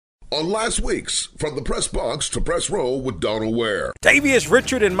on last week's From the Press Box to Press Row with Donal Ware. Davius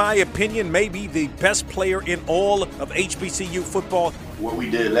Richard, in my opinion, may be the best player in all of HBCU football. What we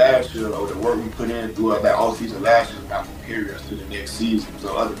did last year, or the work we put in throughout that offseason last year, got prepared us to the next season.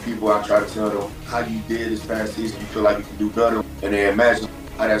 So other people, I try to tell them how you did this past season, you feel like you can do better, and then imagine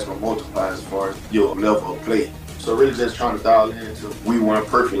how that's going to multiply as far as your level of play. So really just trying to dial into, we weren't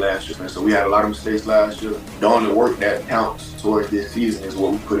perfect last year, man. So we had a lot of mistakes last year. The only work that counts towards this season is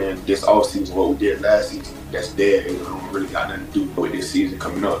what we put in this offseason, what we did last season. That's dead. It don't really got nothing to do with this season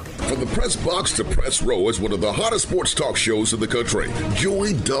coming up. From the Press Box to Press Row is one of the hottest sports talk shows in the country.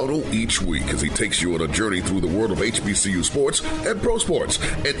 Join Donal each week as he takes you on a journey through the world of HBCU sports and pro sports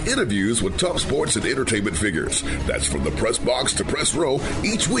and interviews with top sports and entertainment figures. That's From the Press Box to Press Row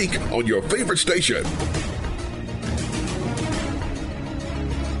each week on your favorite station.